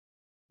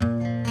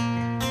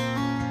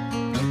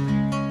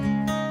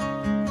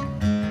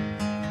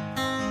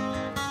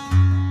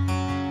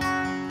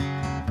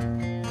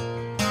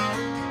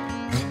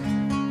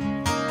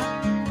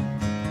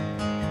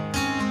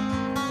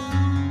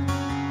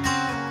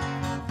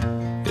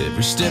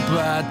Every step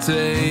I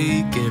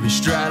take, every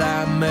stride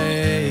I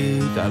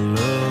make, I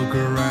look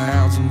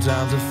around,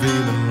 sometimes I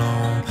feel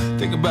alone.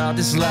 Think about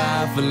this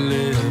life I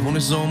live, only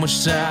so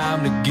much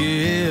time to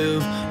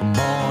give. I'm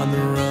on the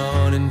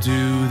run into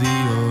the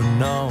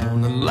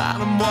unknown. The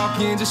line I'm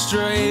walking just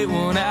straight,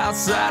 one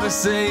outside I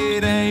say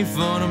it ain't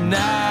fun. I'm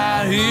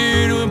not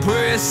here to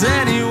impress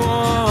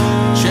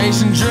anyone.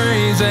 Chasing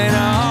dreams ain't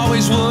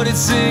always what it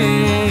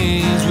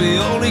seems. We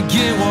only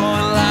get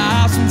one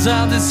life,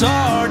 sometimes it's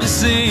hard to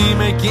see.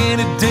 Making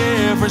a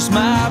difference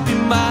might be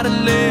my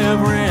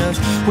deliverance.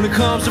 When it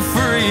comes to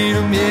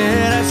freedom,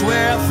 yeah, that's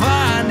where I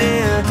find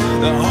it.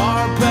 The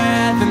hard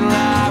path in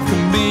life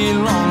can be a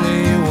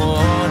lonely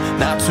one.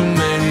 Not too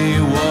many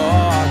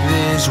walk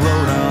this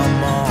road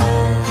I'm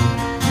on.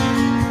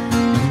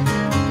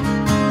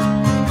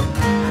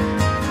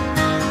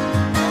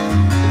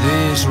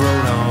 This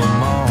road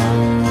I'm on.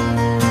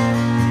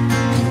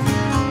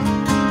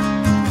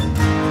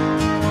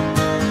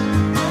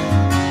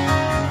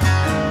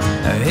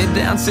 Head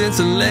down since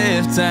I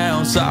left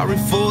town, sorry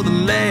for the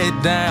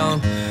letdown.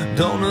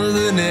 Don't know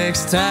the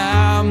next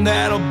time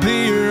that I'll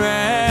be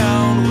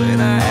around.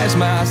 When I ask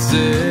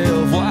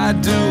myself why I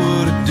do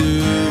what I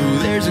do,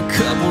 there's a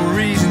couple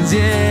reasons,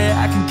 yeah,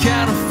 I can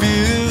count a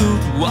few.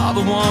 To all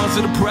the ones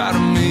that are proud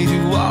of me,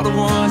 to all the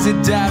ones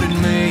that doubted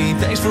me,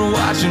 thanks for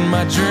watching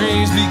my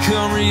dreams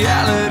become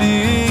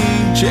reality.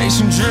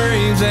 Chasing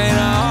dreams ain't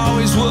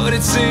always what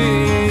it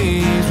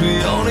seems.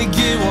 We only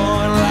get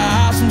one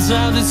life,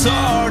 sometimes it's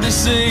hard to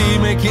see.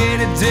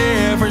 Making a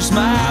difference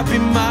might be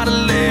my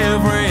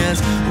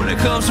deliverance. When it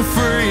comes to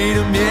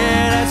freedom,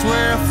 yeah, that's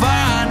where I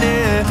find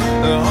it.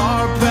 The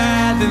hard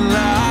path in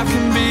life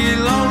can be a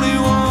lonely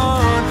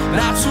one.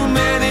 Not too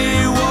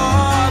many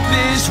walk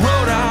this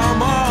road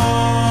I'm on.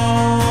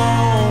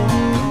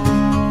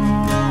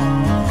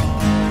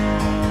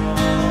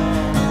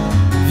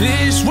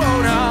 This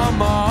road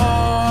I'm on.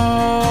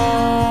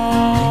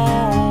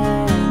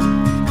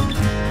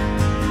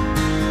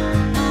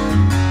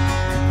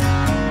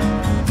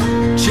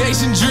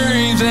 Chasing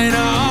dreams ain't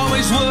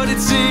always what it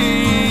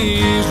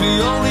seems. We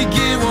only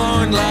get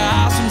one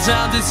life,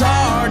 sometimes it's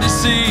hard to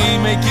see.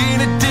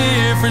 Making a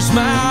difference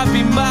might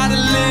be my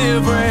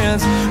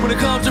deliverance. When it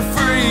comes to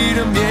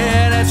freedom,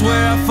 yeah, that's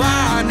where I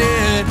find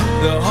it.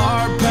 The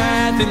hard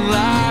path in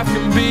life